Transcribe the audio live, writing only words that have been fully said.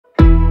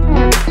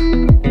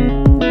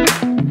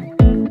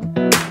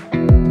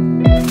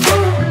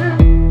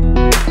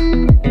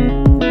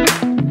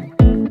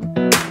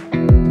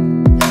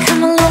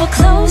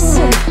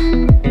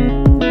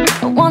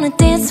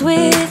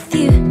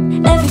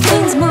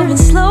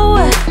moving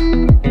slower.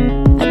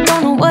 I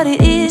don't know what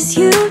it is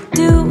you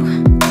do.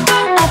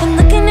 I've been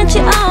looking at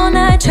you all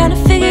night, trying to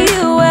figure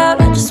you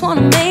out. I just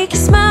wanna make you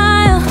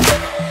smile.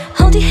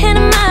 Hold your hand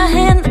in my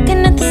hand,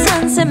 looking at the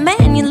sunset.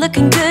 Man, you're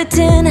looking good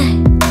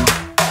tonight.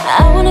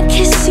 I wanna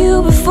kiss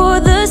you before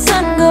the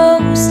sun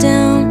goes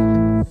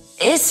down.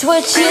 It's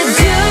what you're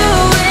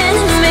doing,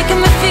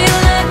 making me feel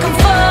like I'm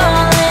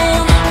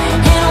falling.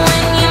 And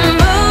when you're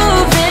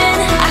moving,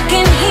 I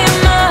can hear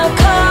my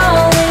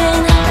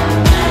calling.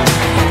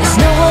 There's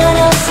no one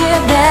else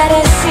here that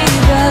I see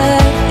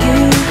but you.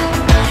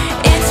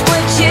 It's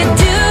what you're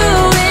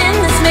doing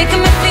that's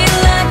making me feel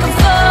like I'm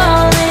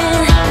falling.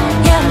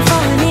 Yeah, I'm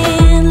falling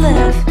in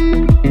love.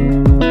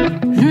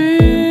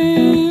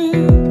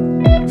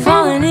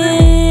 Falling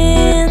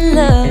in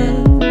love.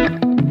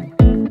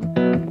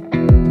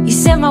 You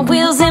set my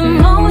wheels in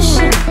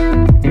motion.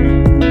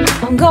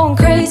 I'm going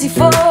crazy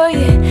for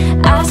you.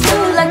 I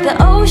feel like the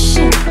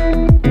ocean.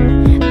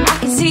 I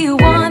can see you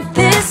want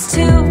this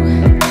too.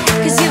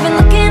 Cause you've been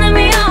looking at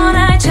me all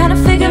night, trying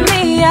to figure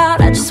me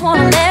out. I just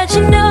wanna let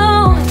you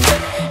know.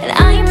 And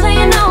I ain't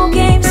playing no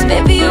games,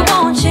 baby, you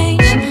won't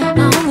change. I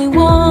only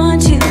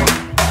want you.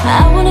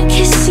 I wanna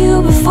kiss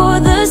you before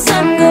the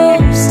sun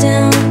goes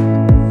down.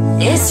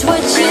 It's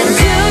what you're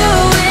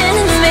doing,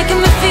 it's making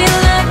me feel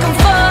like I'm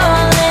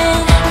falling.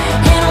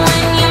 And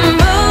when you're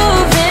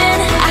moving,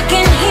 I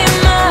can hear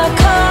my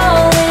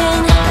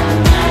calling.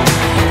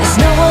 There's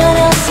no one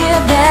else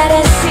here that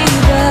I see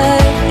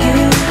but you.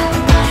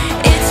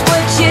 It's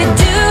what you're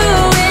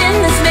doing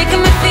that's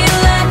making me feel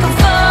like I'm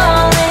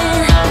falling.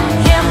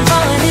 Yeah, I'm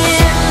falling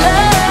in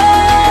love.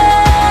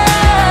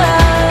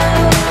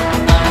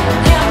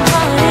 Yeah, I'm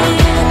falling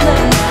in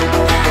love.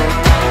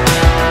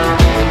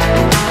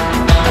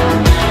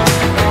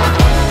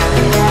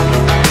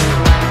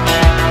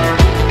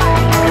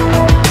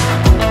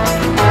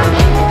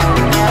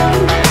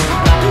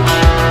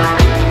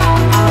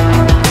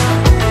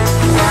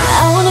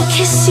 I wanna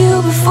kiss you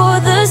before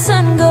the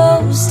sun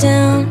goes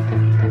down.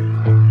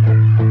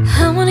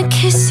 I wanna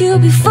kiss you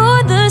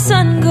before the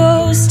sun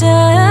goes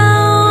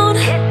down.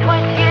 It's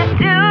what you're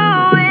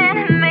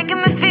doing, making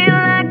me feel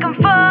like I'm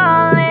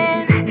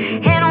falling.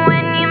 And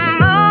when you're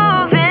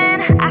moving,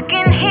 I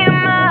can hear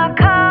my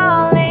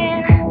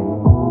calling.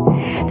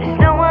 There's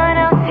no one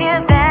else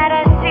here that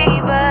I see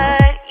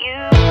but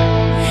you.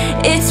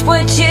 It's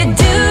what you're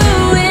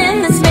doing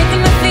that's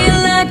making me feel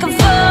like I'm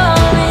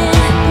falling.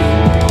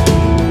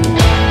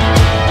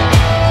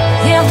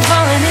 Yeah, I'm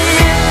falling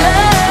in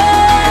love.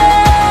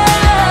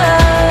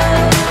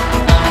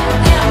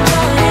 Yeah, I'm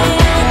falling in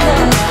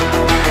love.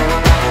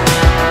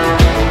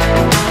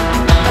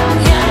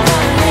 Yeah, I'm falling in love. Yeah, I'm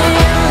falling in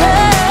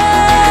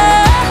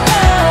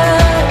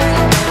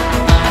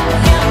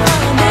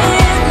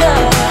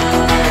love.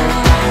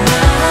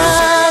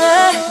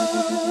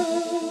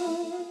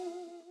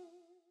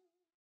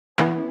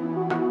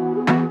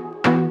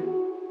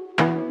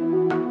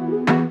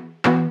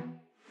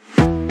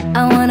 I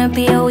wanna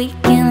be a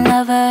weekend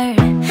lover.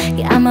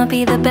 Yeah, I'ma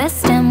be the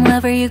best damn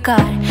lover you got.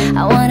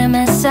 I wanna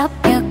mess up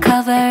your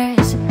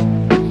covers.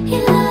 You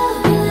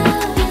love, you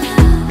love, you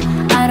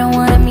love. I don't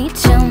wanna meet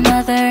your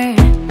mother.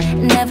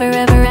 Never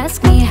ever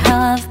ask me how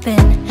I've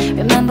been.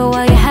 Remember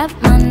while you have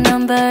my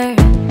number.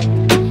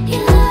 You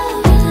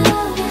love, you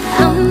love, you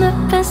love. I'm the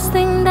best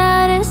thing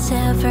that has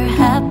ever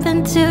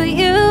happened to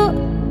you.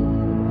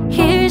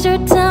 Here's your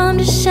time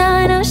to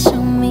shine. Now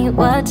show me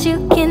what you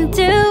can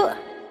do.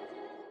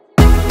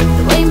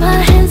 The way my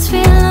hands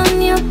feel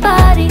on your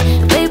body,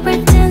 the way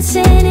we're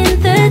dancing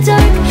in the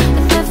dark.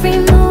 With every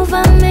move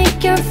I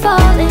make, you're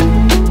falling.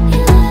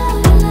 You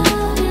love, you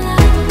love, you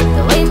love.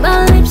 The way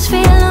my lips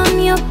feel on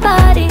your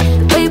body,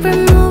 the way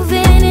we're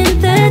moving in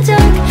the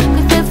dark.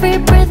 With every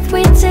breath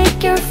we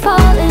take, you're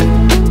falling.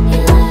 You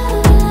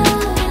love, you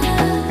love, you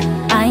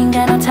love. I ain't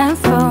got no time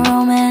for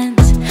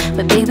romance,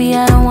 but baby,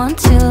 I don't want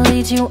to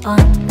lead you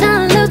on.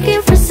 Not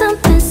looking for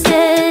something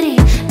steady,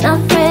 not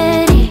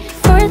ready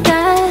for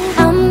that.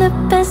 I'm the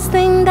best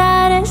thing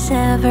that has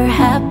ever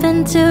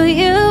happened to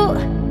you.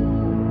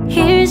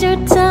 Here's your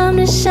time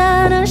to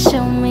shine. Now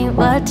show me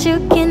what you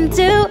can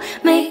do.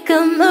 Make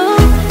a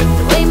move.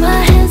 The way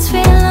my hands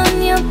feel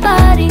on your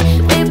body,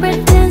 the way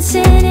we're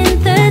dancing in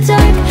the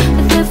dark.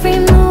 With every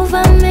move I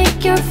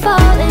make, you're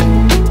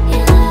falling. You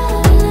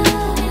love, you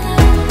love, you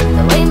love.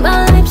 The way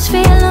my lips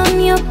feel on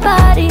your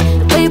body,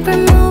 the way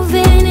we're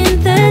moving in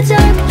the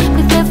dark.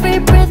 With every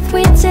breath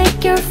we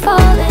take, you're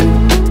falling.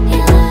 You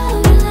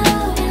love, you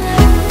love, you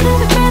love. With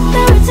every breath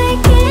that we're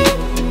taking,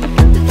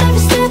 with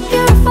every step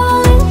you're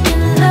falling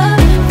in love.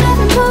 With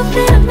every move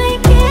that I'm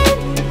making,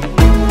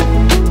 you love,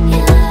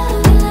 you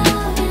love,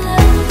 you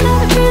love. With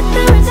every breath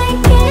that we're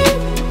taking,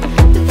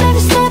 with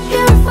every step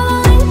you're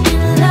falling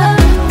in love.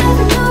 With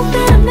every move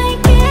that I'm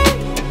making,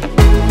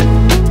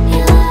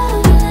 you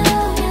love, you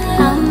love, you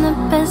love. I'm the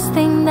best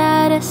thing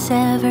that has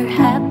ever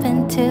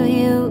happened to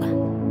you.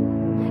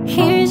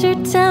 Here's your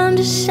time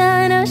to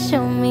shine. Now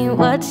show me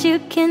what you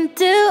can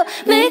do.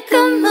 Make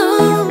a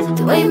move.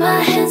 The way my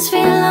hands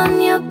feel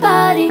on your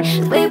body,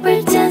 the way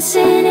we're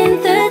dancing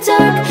in the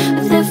dark.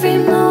 With every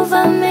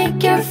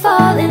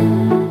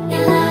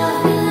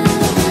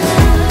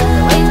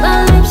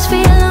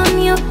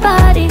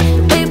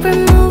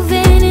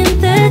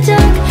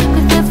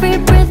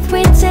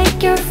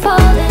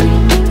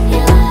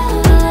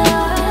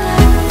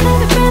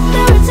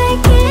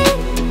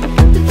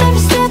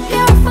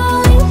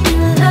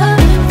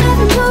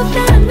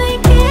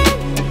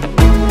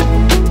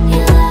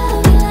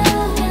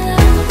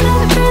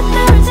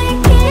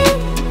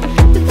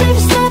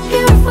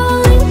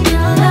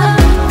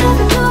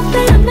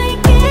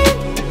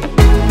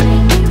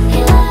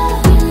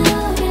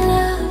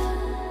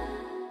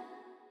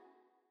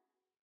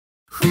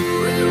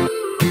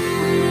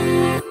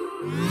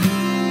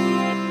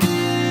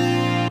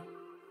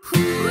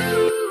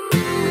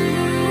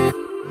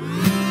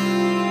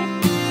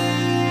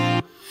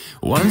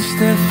One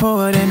step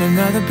forward and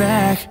another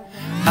back.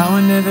 I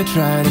would never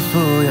try to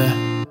fool ya.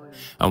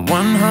 I'm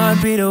one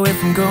heartbeat away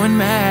from going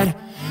mad.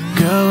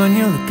 Girl, when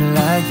you look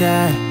like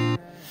that.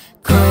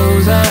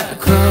 Closer,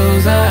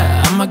 closer,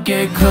 I'ma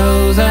get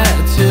closer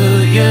to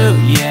you.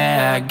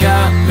 Yeah,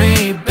 got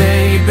me,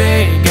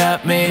 baby,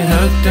 got me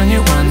hooked on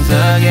you once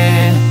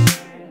again.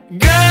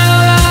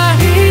 Girl, I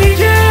need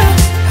you.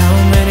 How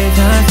many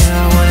times do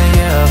I wanna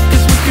yell?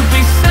 'Cause we could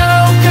be so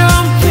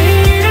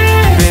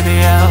complete. Baby,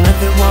 I'll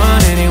never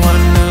want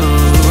anyone new.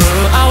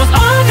 I was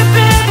on the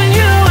bed when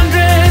you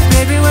undressed.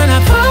 Baby, when I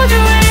pulled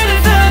you in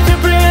and felt your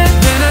breath,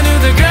 then I knew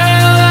the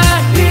girl I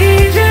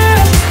need you.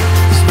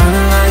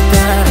 Smiling like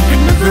that, I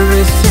could never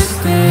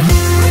resist it.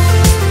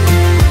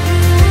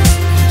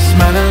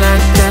 Smiling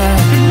like that,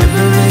 I could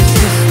never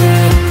resist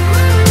it.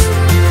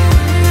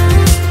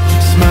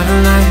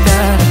 Smiling like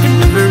that, I could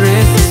never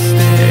resist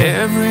it.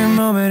 Every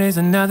moment is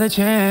another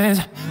chance.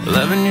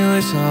 Loving you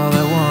is all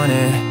I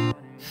wanted.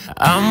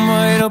 I'm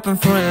wide open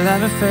for a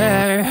love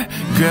affair.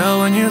 Girl,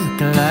 when you're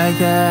looking like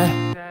that.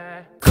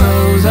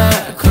 Closer,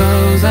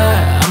 closer,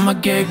 I'ma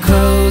get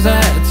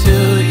closer to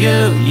you.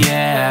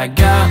 Yeah,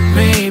 got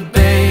me,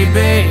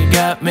 baby,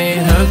 got me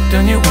hooked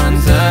on you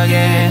once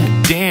again.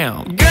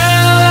 Damn.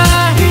 Girl,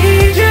 I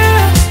need you.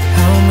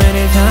 How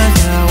many times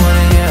do I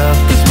wanna yell?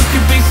 'Cause we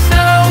could be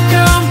so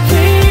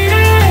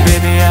complete.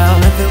 Baby, I'll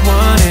never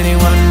want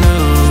anyone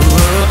new.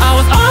 I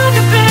was on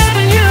the bed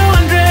when you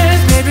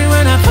undressed. Baby,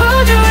 when I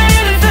pulled you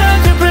in and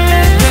felt your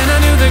breath, then I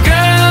knew the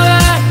girl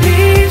I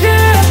need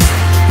you.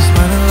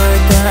 Smiling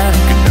like that,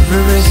 I could never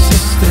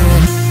resist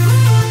it.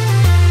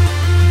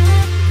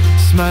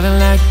 Smiling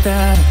like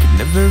that, I could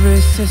never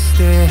resist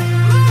it.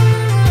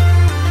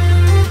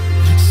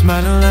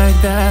 Smiling like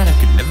that, I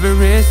could never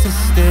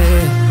resist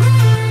it.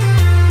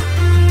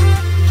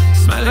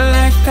 Smiling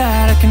like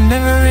that, I can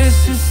never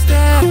resist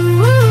it.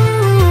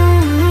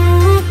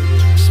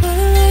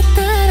 Smiling like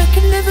that, I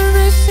can never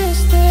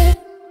resist it.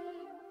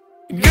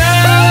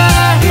 Girl,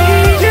 I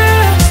need you.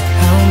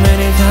 How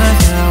many times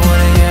do I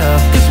wanna yell?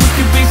 'Cause we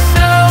could be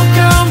so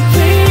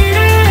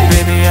complete.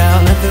 Baby,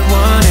 I'll never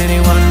want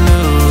anyone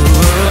new.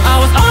 I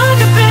was on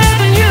the bed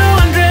when you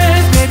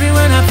undressed. Baby,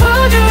 when I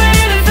pulled you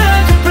in and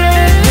felt your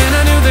breath, then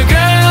I knew the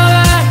girl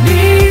I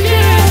need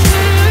you.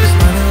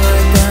 Smiling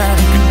like that,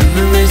 I can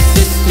never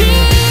resist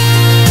it.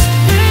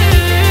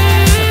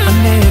 I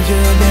need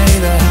you,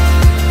 baby.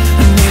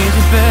 I need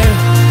you, baby.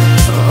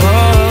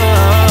 Oh.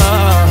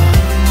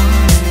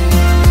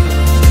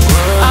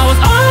 I was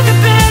on the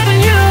bed when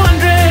you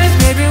undressed.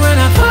 Baby, when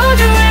I pulled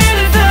you in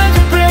and felt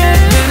your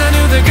breath, then I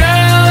knew the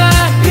girl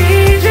I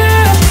need you.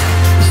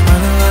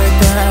 Smiling like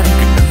that, I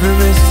could never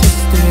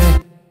resist it.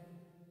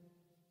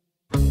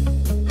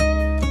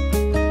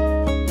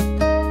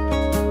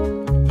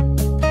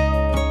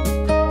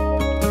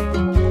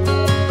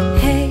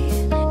 Hey,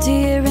 do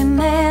you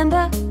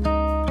remember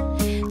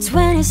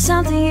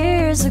 20-something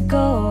years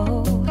ago?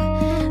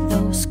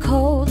 Those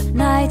cold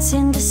nights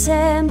in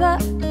December,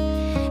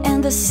 and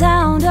the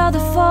sound of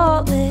the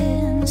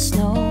falling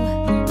snow.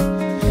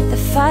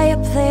 The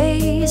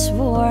fireplace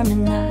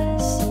warming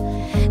us,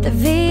 the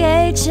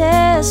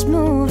VHS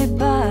movie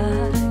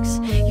box,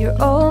 your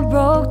old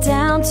broke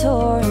down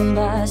touring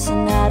bus,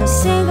 and not a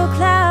single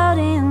cloud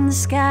in the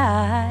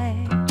sky.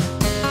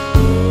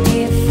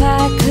 If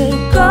I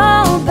could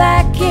go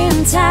back in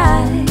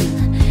time,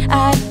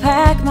 I'd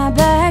pack my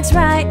bags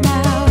right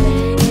now.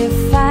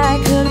 If I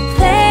could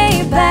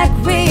play back,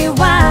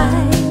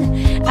 rewind,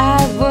 I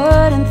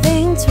wouldn't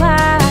think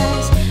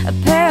twice. A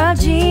pair of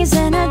jeans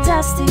and a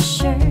dusty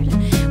shirt,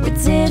 we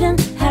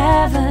didn't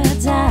have a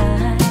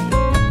dime.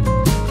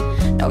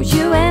 No,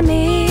 you and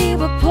me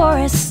were poor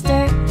as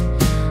dirt.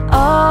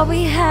 All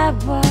we had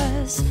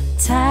was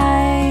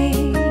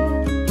time.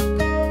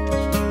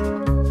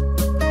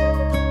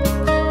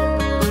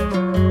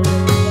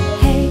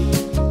 Hey,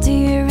 do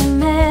you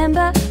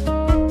remember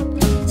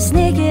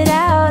sneaking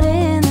out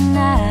in the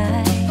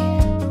night?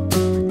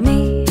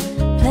 Me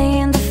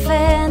playing the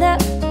Fender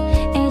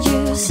and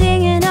you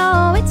singing,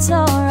 oh, it's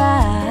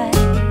alright.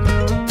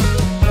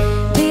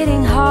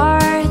 Beating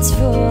hearts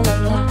full of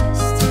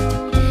lust,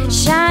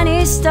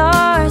 shiny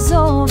stars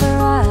over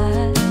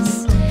us,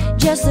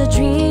 just a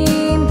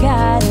dream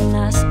guiding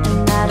us, and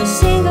not a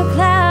single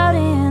cloud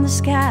in the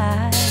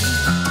sky.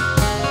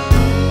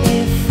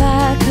 If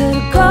I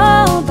could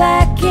go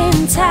back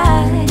in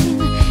time,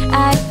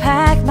 I'd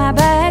pack my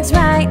bags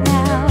right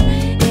now.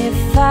 If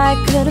I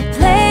could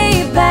play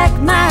back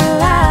my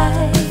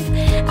life,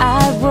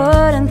 I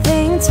wouldn't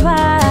think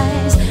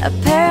twice. A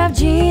pair of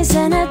jeans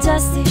and a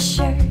dusty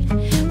shirt,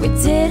 we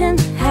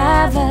didn't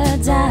have a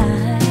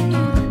dime.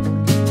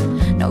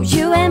 No,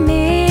 you and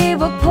me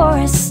were poor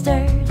as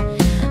dirt.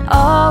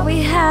 All we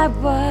had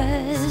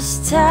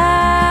was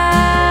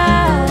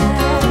time.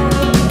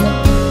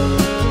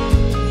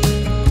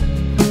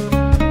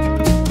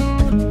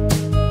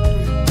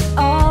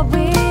 All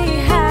we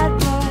had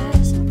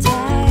was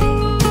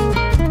time.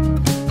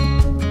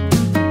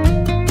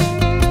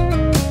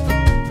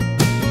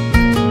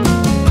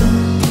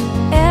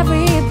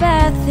 Every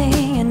bad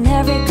thing and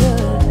every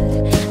good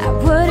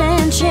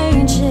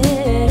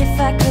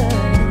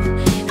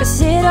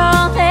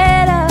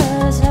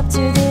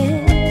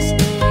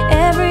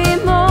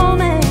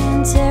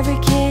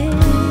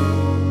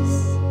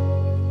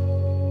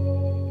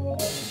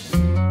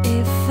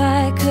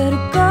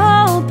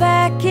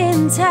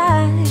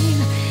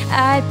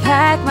I'd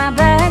pack my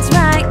bags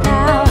right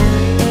now.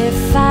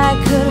 If I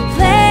could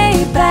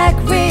play back,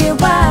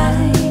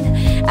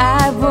 rewind,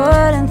 I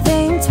wouldn't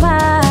think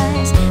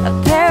twice. A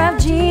pair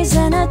of jeans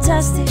and a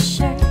dusty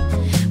shirt.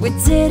 We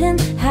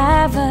didn't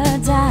have a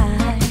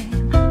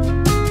dime.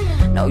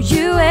 No,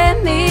 you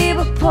and me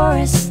were poor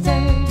as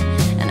dirt,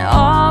 and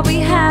all we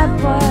had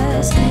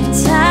was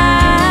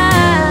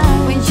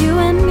time. When you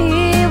and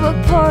me were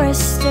poor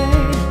as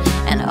dirt,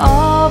 and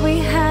all we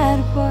had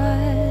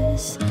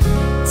was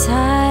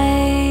time.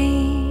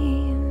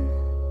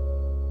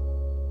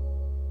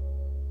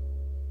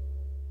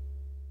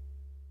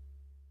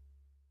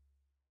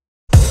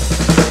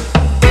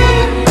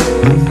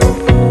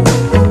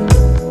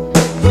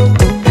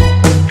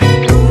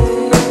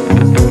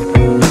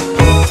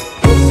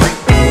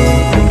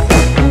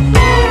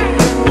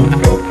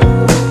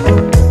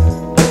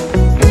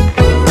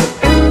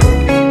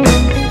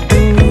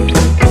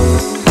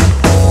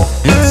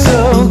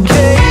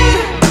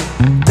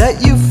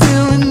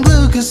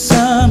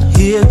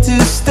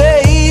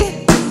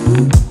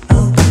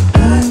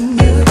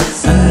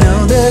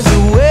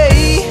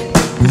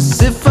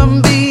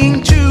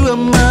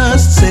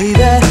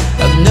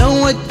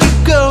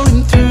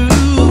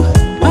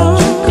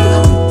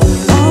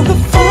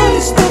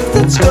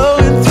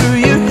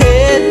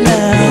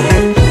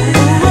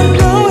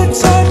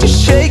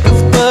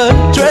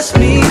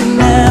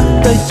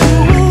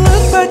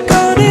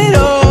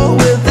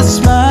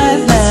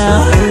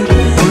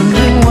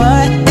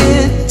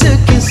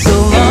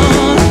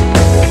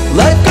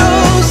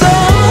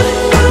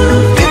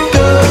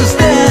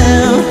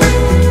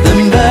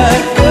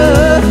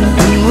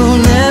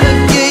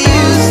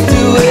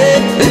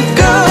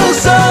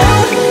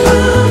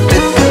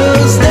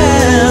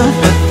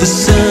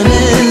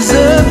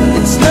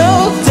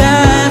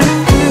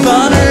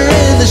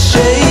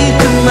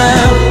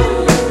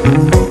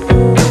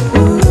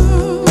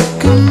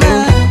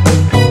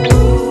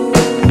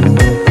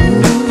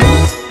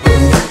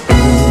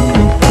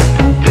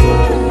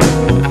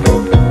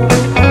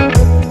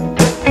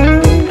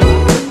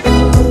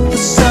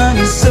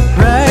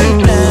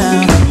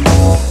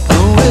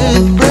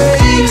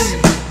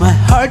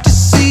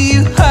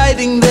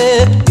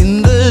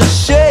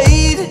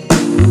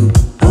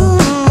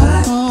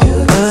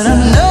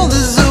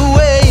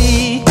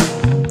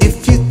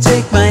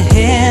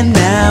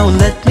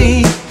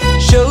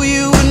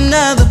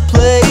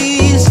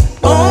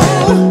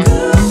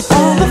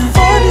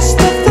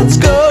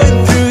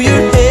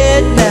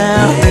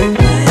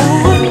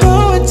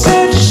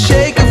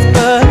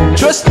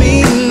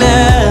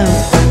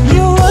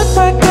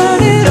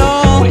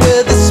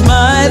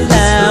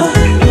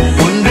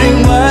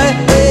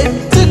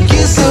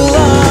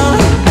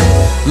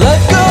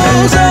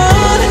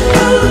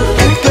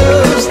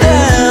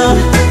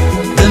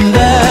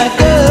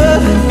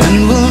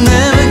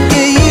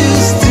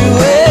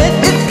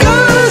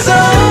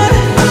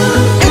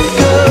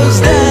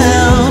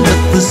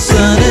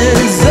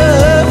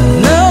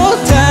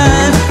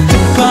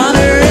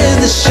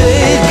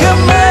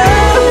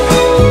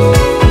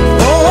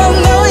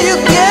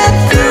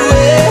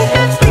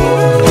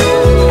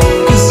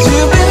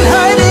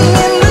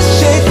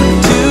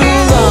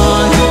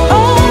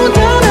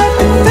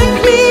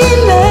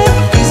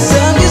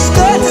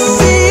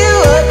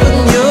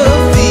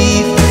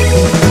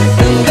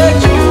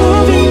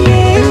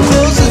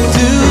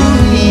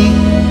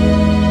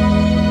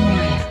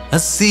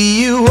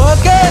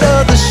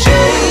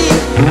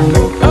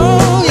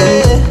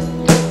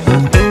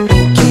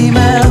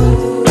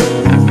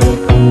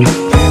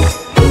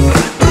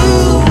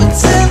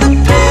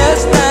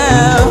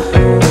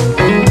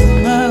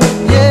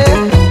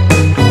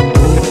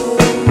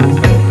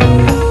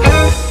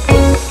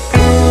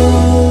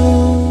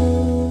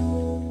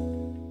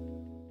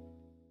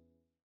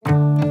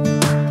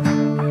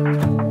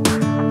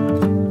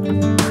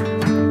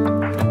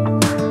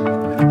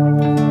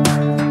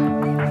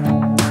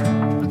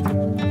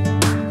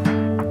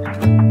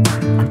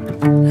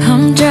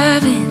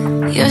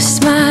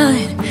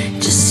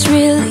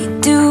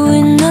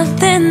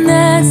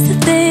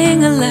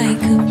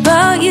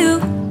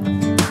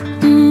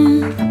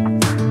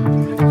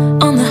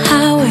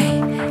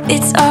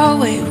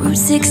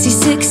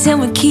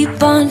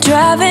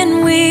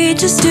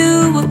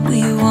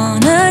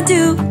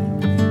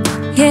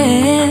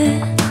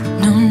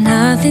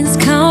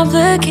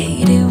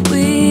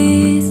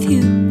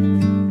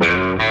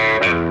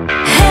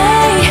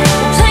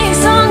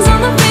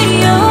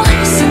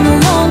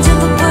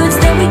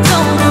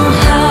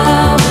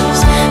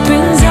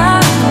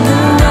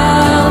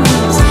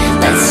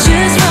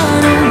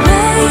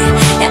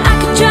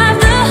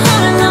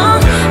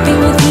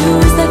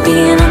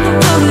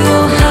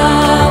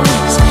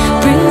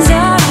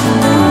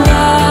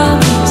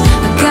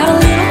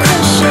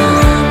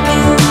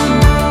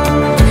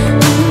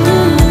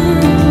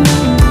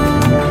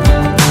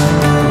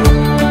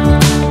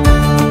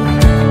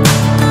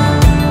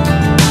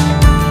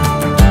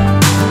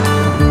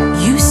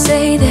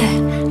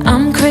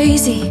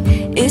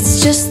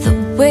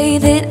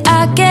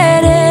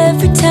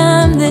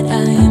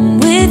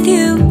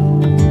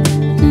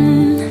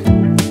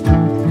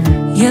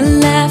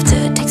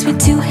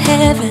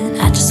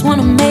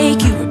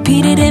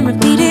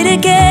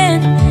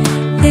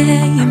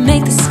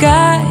 the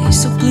sky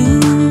so blue.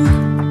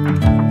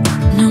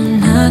 No,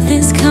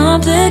 nothing's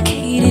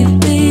complicated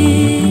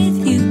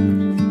with you.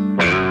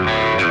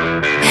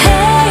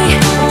 Hey,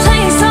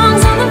 playing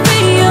songs on the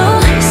radio,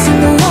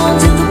 sing along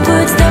to the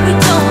words that we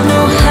don't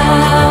know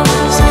how.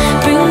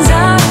 Brings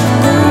out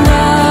the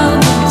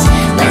wildness.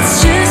 Let's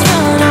just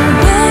run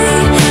away.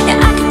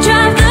 Yeah, I could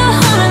drive the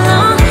whole night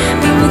long.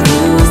 Being with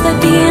you is like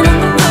being on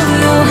the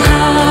rodeo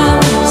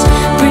house.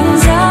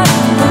 Brings out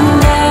the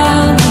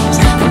wildness.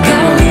 I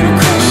got a little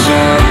crush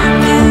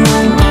on you.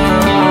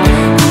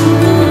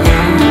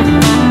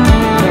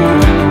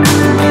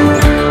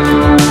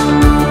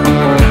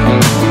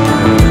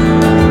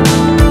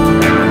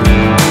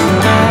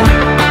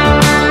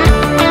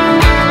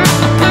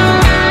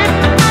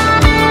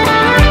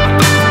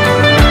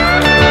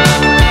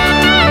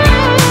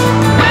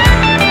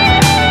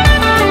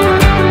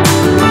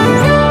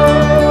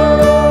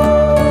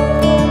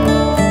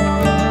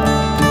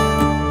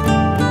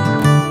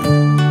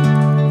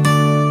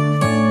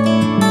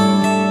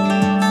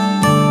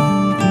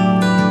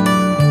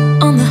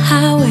 On the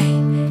highway,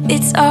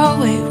 it's our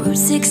way, Route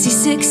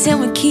 66,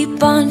 and we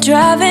keep on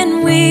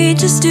driving. We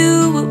just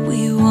do what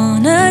we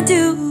wanna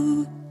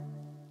do.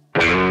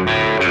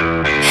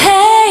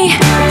 Hey,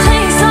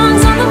 playing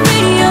songs on the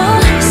radio,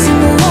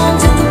 sing along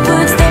to the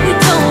words that we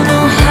don't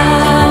know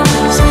how.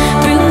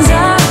 Brings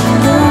out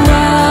the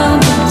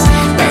wildness.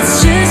 Let's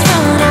just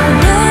run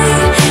away.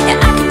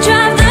 Yeah, I could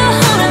drive the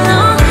whole night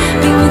long.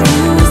 Being with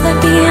you is like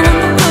being on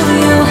the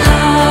rodeo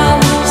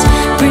house.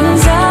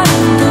 Brings out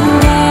the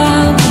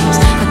wildness.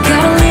 I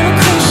got a little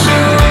crush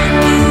on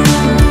you.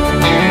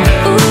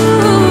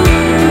 Ooh,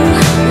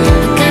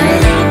 I got a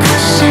little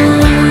crush on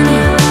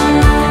you.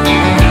 I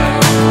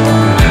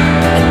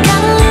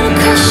got a little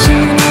crush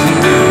on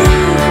you.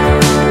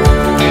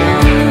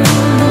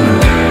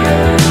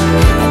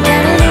 I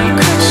got a little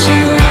crush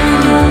on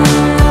you.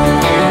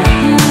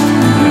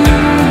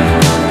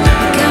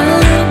 I got a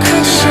little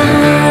crush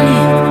on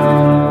you.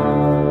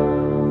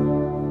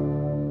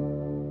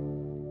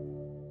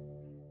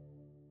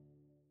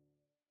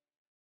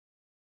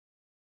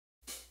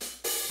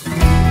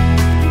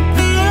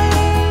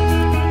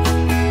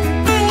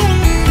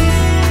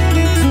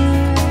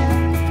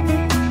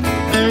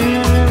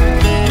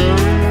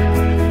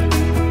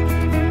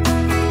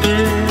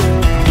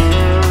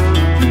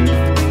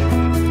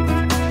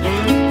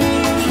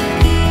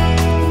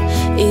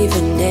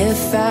 Even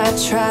if I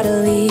try to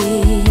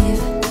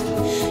leave,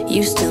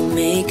 you still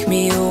make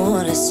me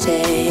wanna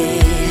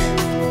stay.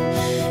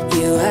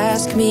 You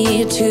ask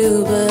me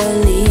to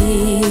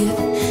believe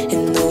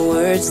in the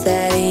words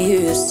that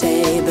you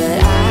say, but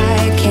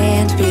I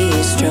can't be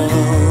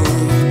strong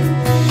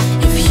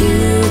if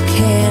you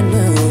can't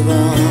move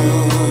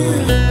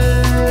on.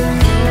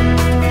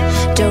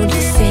 Don't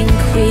you think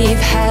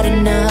we've had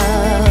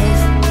enough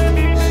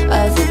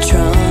of the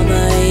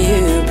trauma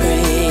you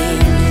bring?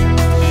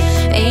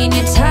 Ain't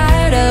you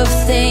tired of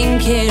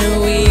thinking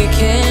we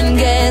can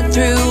get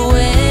through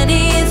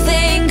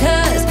anything?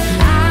 'Cause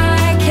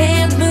I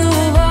can't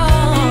move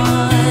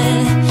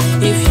on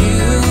if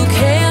you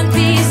can't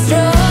be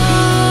strong.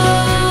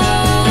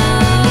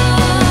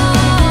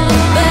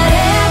 But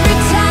every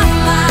time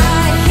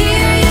I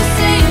hear you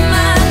say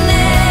my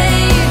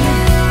name,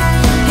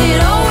 it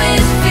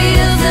always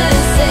feels the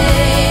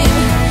same.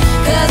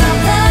 'Cause I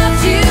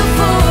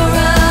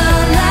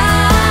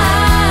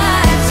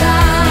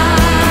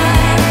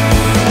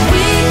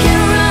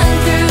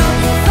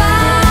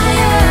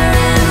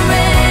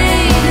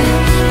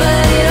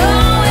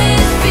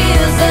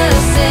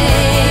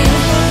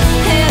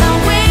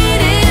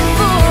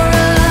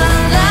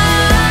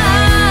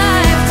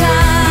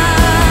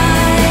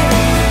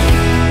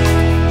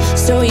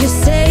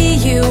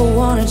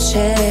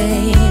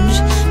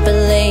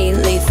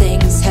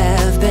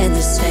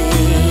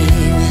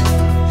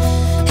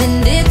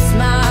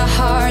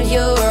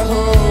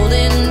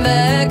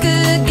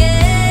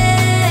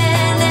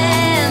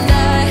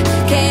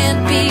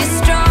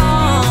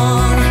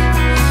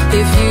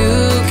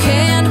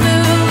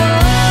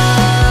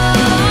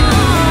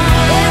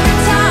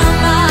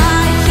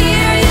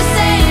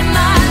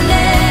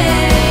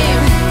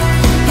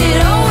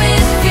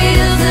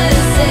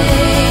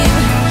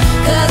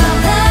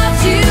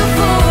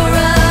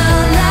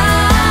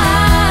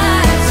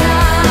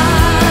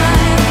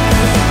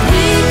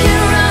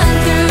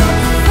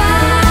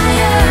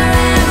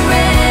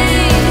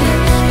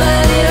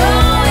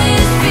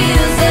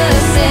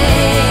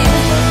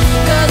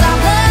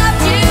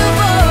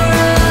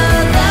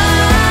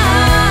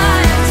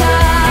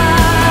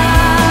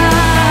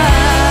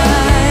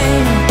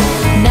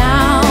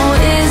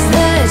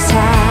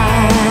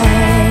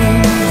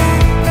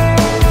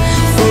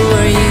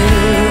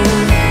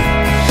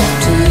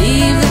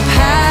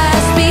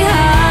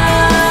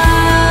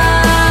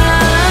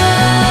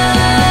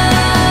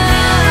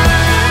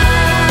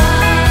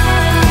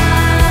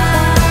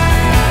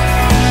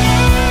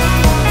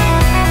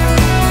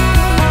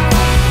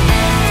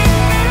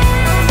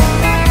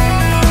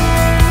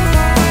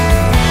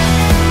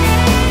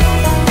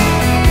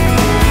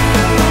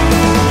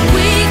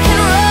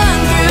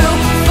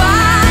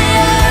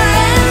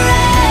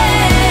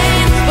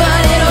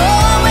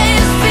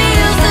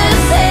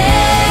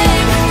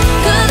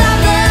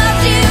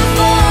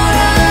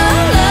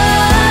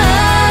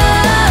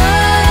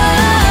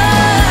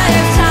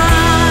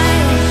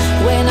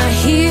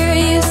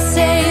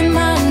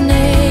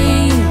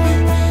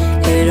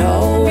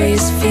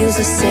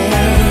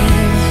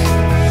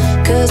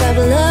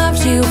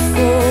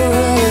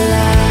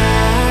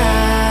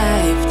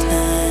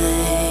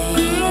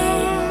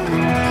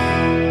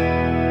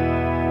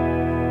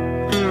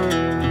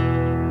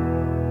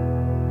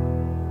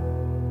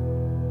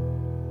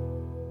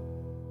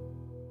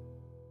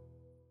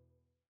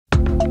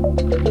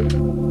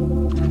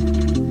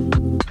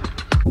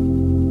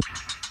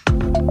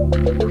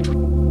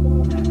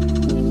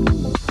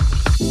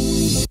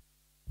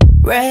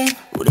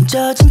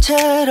젖은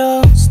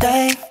채로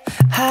stay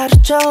하루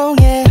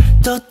종일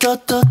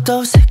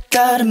또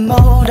색다른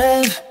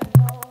motive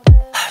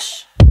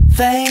Hush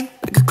fame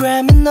그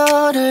Grammy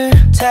너를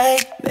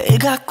take 매일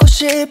갖고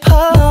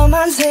싶어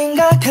너만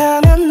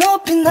생각하면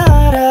높이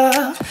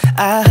날아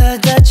I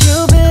heard that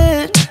you've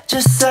been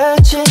just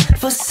searching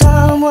for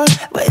someone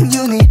when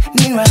you need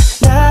me right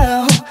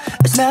now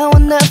It's now or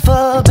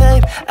never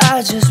babe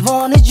I just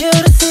wanted you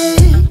to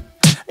see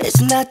It's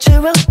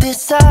natural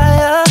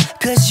desire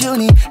Cause you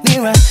need me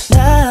right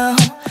now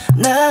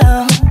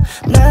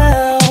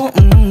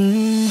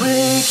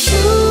With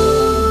you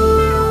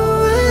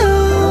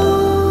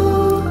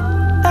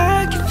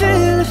I can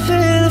feel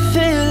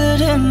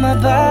it in my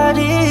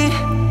body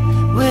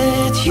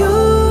With you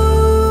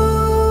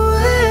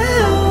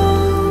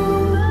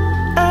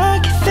I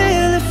can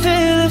feel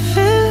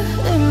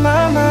it in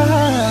my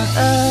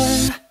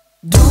mind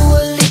Do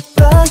a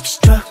little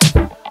extra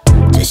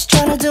Just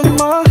tryna do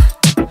more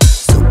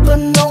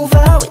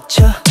Supernova with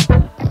you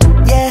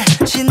Yeah,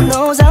 she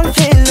knows I'm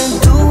feeling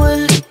Do a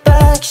little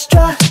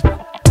extra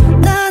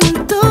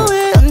나는 do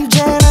it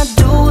언제나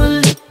do a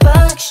little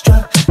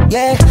extra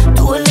Yeah,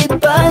 do a little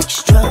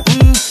extra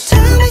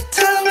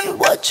Tell me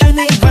what you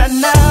need right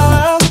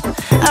now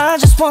I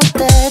just want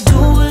that do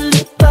a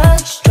little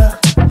extra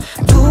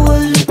Do a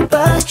little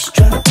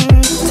extra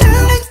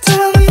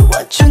Tell me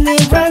what you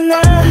need right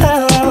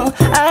now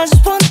I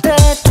just want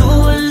that do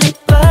a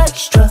little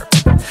extra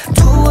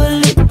Do a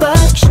little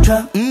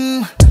extra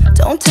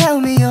Don't tell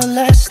me your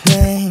last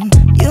name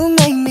You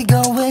make me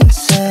go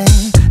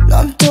insane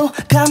넌 또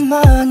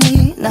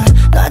가만히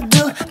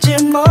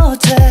놔두질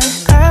못해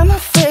I'm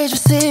afraid you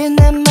see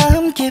내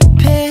마음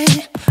깊이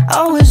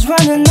Always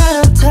running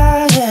out of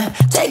time yeah.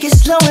 Take it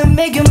slow and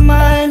make your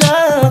mind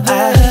up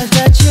I heard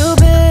that you've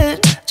been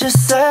just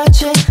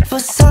searching for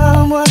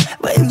someone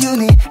When you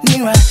need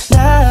me right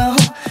now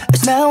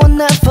It's now or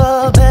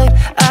never babe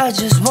I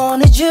just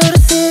wanted you to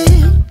see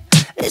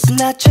It's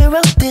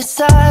natural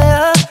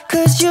desire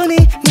Cause you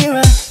need me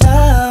right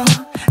now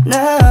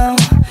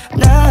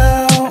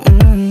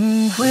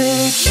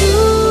With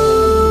you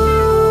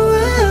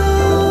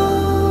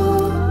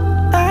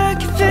I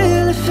can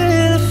feel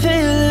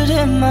it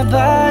in my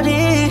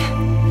body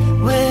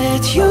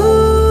With you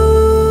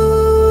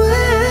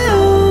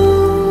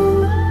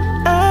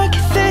I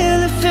can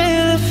feel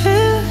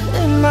it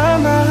in my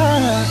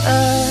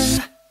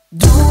mind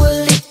Do a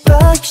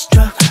little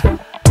extra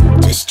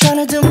Just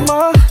tryna do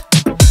more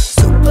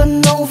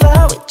Supernova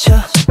with you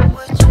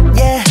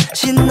Yeah,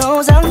 she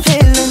knows I'm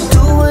feeling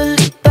Do a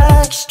little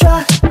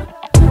extra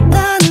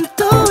나는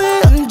do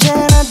it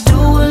언제나 do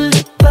a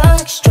little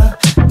extra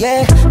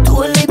Yeah,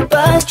 do a little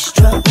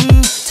extra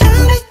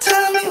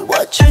Tell me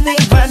what you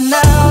need right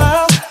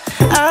now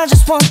I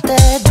just want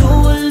that do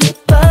a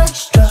little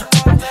extra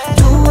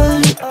Do a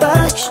little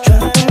extra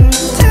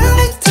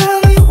Tell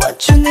me what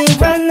you need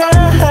right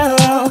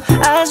now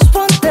I just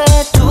want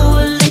that do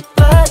a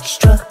little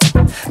extra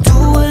Do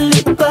a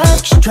little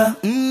extra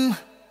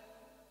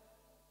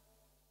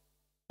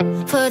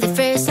For the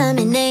first time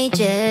in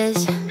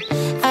ages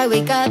I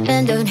wake up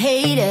and don't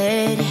hate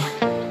it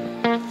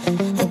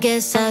I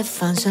guess I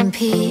found some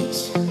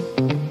peace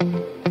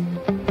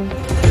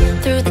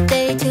Through the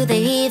day to the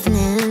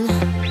evening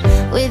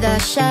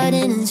Without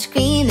shouting and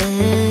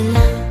screaming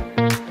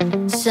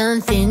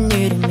Something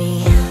new to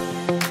me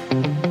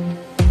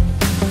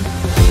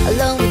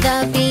Alone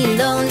without being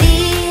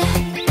lonely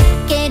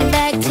Getting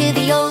back to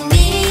the old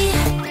me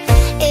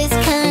It's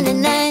kinda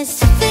nice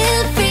to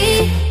feel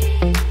free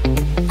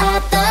I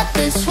thought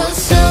this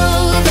was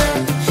over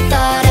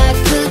Thought I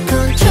could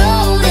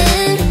control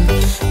it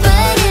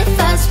But if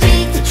I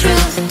speak the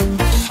truth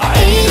I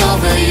ain't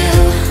over you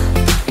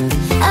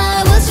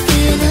I was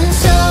feeling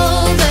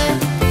sober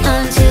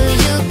Until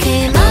you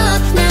came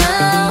up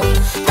now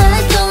I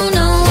don't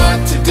know what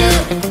to do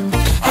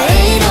I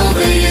ain't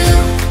over you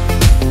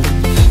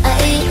I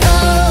ain't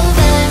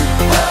over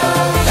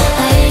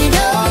I ain't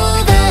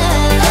over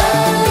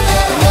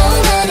No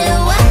matter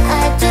what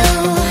I do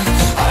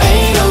I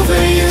ain't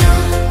over you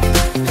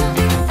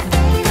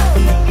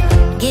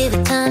Give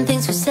it time,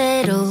 things will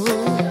settle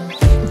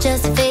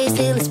Just a face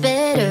till it's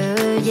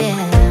better,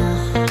 yeah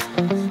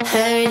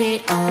Heard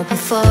it all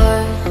before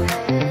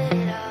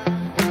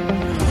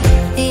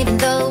Even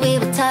though we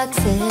were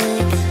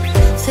toxic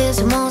Feels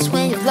the most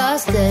when you've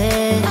lost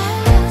it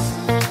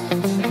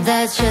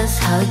That's just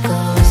how it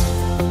goes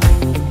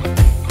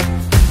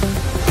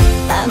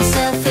By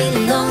myself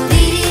feeling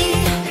lonely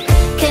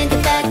Can't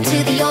get back to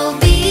the old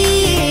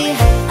me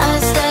I'm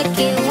stuck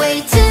in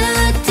way too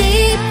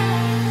deep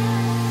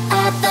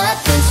I thought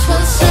this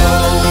was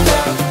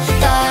over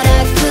Thought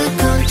I could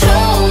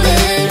control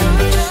it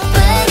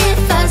But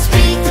if I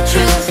speak the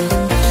truth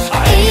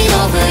I ain't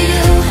over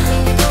you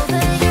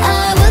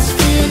I was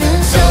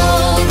feeling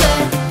sober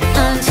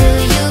Until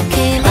you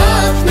came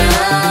up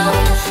now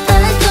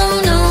I don't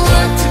know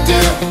what to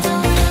do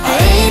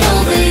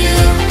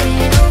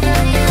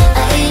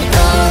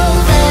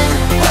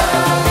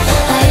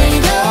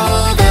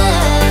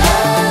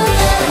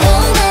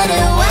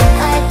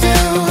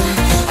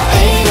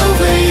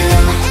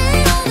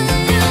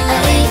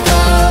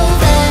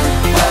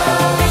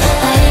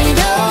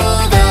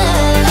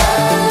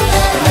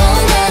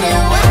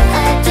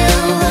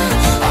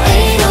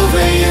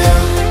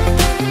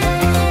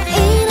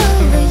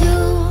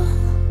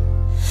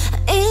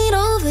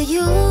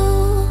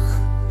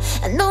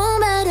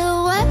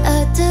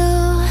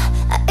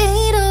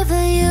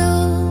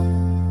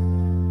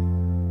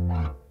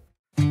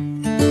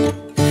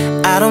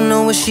don't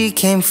know where she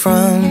came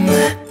from.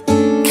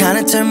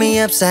 Kinda turned me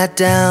upside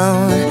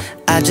down.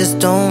 I just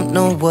don't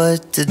know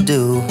what to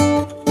do.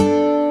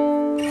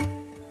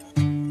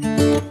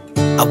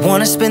 I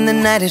wanna spend the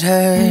night at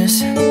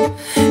hers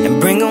and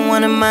bring her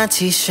one of my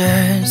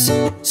t-shirts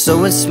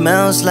so it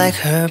smells like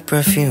her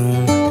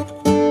perfume.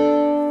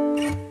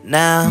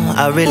 Now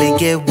I really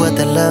get what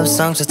the love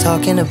songs are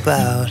talking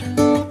about,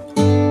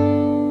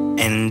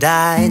 and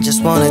I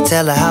just wanna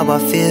tell her how I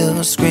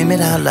feel, scream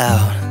it out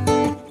loud.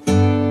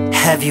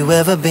 Have you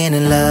ever been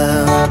in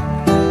love?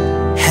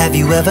 Have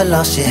you ever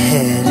lost your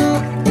head?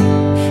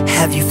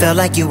 Have you felt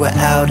like you were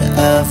out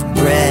of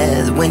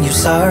breath when you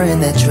saw her in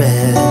that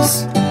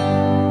dress?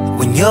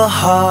 When your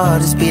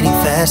heart is beating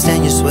fast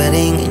and you're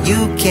sweating and you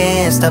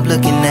can't stop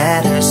looking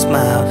at her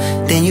smile,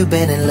 then you've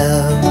been in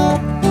love.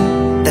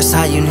 That's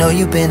how you know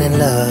you've been in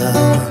love.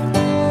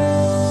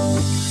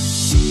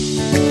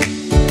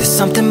 There's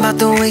something about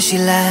the way she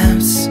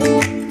laughs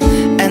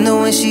and the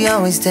way she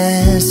always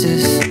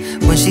dances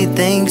when she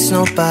thinks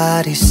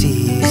nobody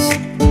sees.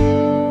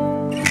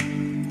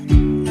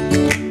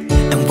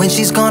 And when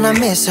she's gone I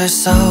miss her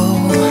so.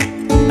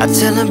 I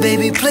tell her,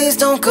 baby, please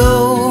don't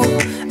go.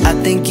 I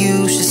think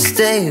you should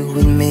stay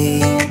with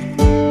me.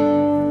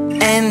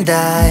 And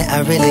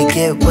I really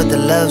get what the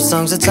love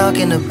songs are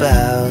talking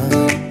about.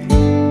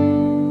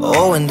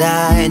 Oh, and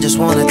I just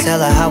wanna tell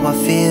her how I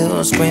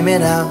feel, scream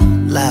it out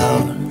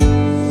loud.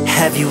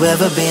 Have you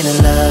ever been in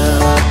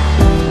love?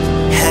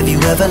 Have you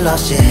ever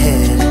lost your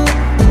head?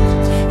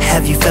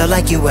 Have you felt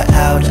like you were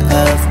out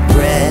of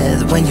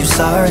breath when you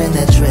saw her in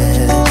that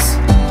dress?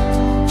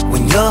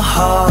 When your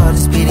heart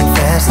is beating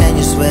fast and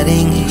you're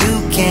sweating and you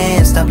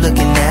can't stop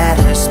looking at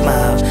her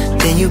smile,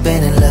 then you've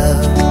been in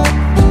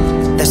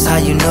love. That's how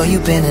you know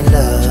you've been in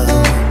love.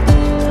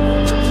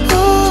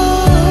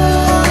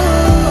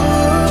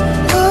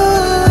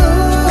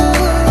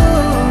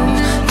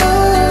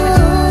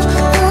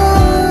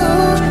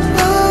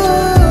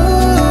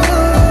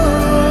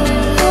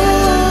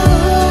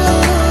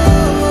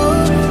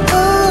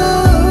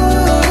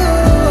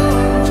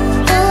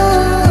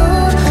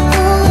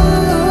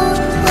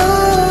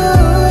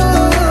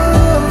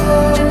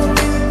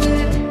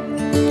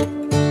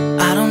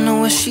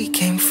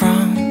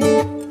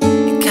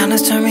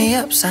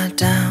 Upside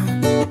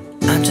down,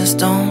 I just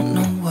don't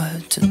know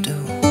what to do.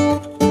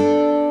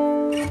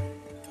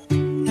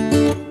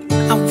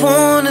 I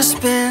wanna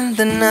spend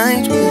the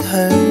night with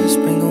her,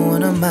 bring her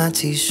one of my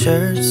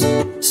t-shirts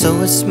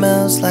so it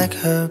smells like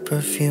her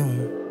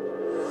perfume.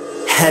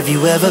 Have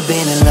you ever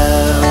been in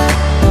love?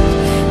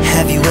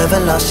 Have you ever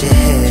lost your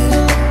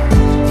head?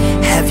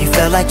 Have you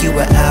felt like you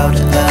were out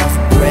of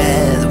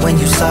breath when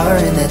you saw her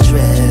in that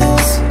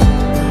dress?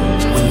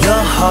 When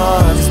your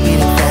heart is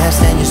beating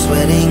fast and you're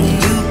sweating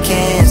and you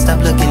can't stop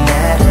looking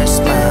at her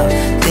smile,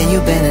 then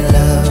you've been in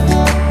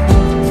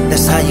love.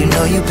 That's how you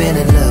know you've been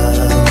in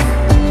love.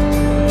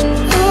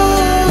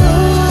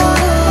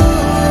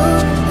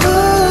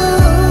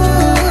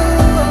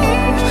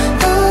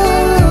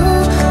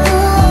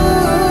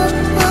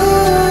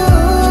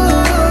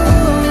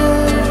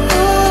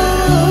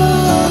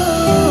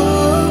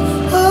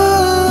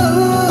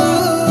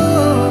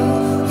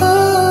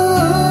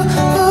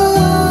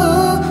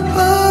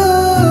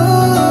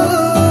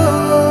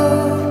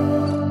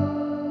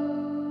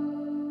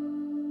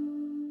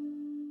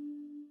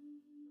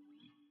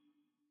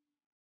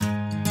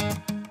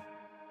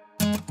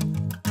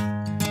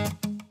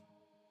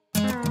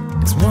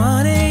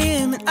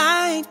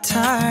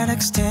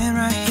 Stand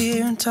right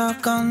here and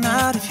talk all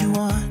night if you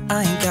want.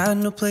 I ain't got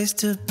no place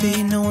to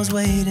be, no one's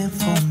waiting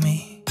for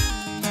me.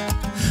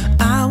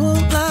 I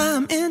won't lie,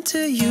 I'm into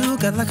you.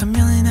 Got like a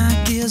million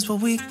ideas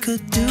what we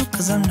could do,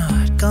 cause I'm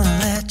not gonna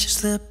let you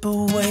slip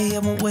away, I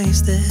won't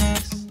waste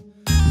this.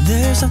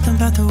 There's something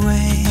about the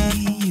way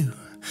you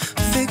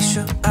fix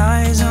your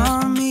eyes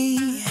on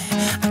me.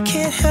 I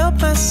can't help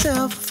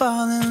myself,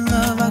 fall in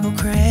love, I go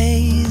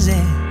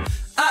crazy.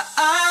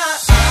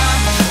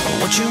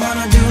 What you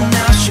wanna do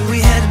now? Should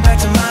we head back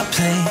to my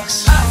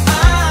place?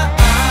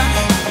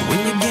 When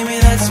you give me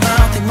that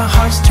smile, I think my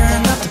heart's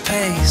turned up the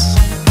pace.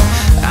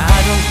 I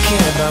don't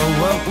care about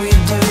what we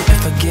do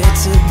if I get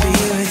to be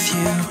with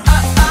you.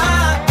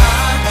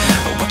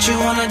 What you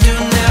wanna do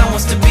now?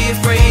 What's to be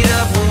afraid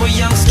of when we're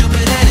young,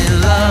 stupid, and in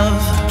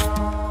love?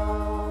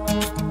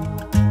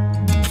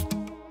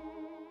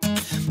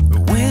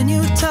 When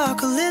you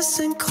talk or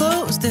listen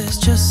close, there's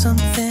just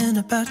something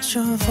about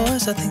your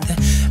voice. I think that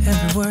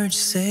every word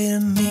you say to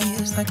me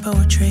is like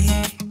poetry.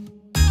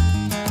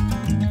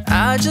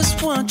 I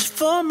just want you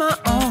for my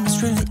own.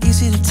 It's really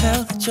easy to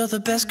tell that you're the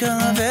best girl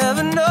I've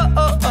ever known.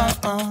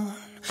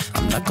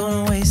 I'm not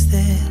gonna waste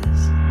this.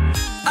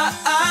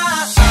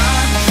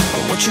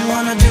 What you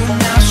wanna do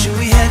now? Should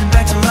we head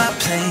back to my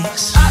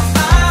place?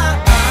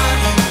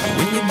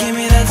 When you give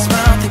me that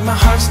smile, I think my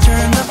heart's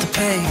turned up the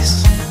pace.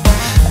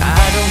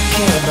 I don't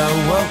care about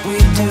what we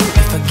do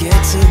if I get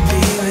to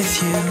be with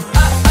you.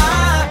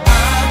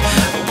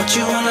 What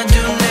you wanna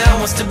do now?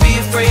 What's to be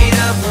afraid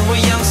of when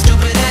we're young,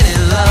 stupid, and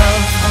in love?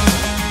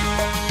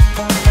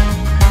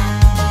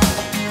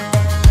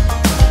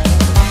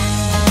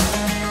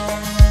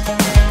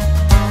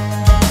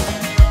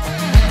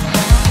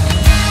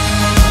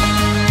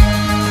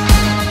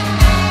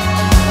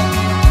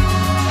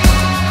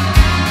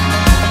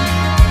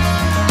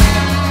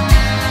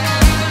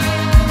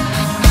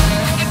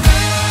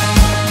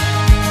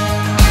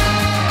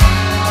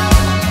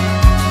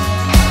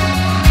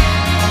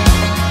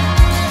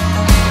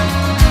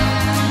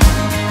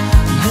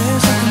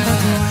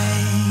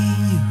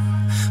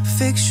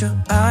 fix your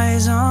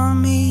eyes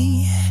on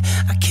me,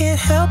 I can't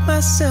help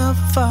myself,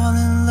 fall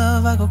in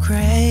love, I go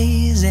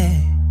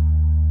crazy.